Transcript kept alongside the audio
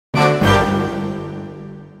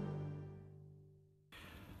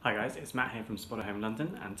Hi guys, it's Matt here from Spotahome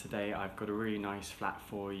London, and today I've got a really nice flat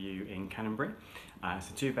for you in Canonbury. It's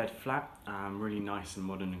a 2-bed flat, really nice and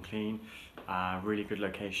modern and clean. Really good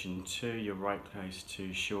location too. You're right close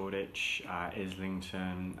to Shoreditch,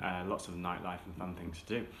 Islington, lots of nightlife and fun things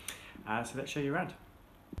to do. So let's show you around.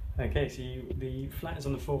 Okay, so the flat is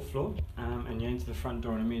on the 4th floor, and you enter the front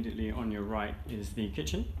door and immediately on your right is the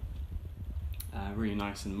kitchen. Really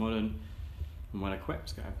nice and modern and well equipped,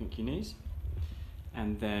 it's got everything you need.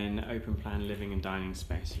 And then open plan living and dining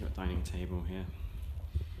space. You've got dining table here,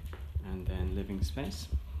 and then living space.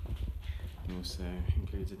 It also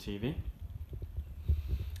includes a TV.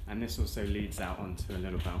 And this also leads out onto a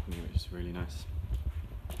little balcony, which is really nice.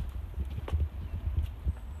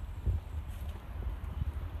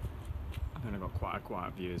 And I've got quite a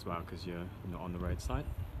quiet view as well because you're not on the roadside.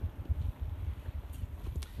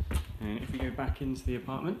 And if we go back into the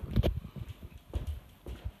apartment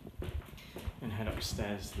and head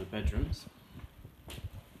upstairs to the bedrooms.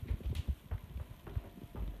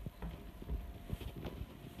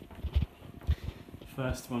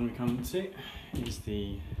 First one we come to is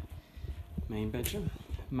the main bedroom.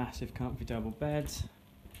 Massive comfy double bed,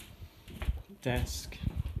 desk.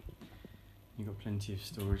 You've got plenty of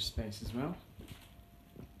storage space as well.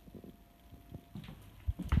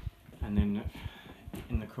 And then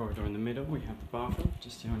in the corridor in the middle we have the bathroom,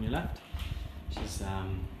 just here on your left, which is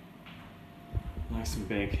nice and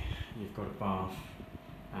big. You've got a bath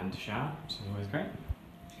and a shower, which is always great.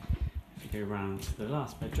 If you go around to the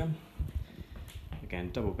last bedroom,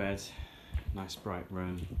 again double bed, nice bright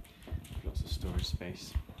room, lots of storage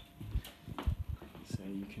space, so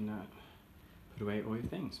you can put away all your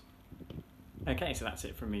things. Okay, so that's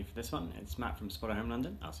it from me for this one. It's Matt from Spotahome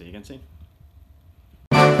London. I'll see you again soon.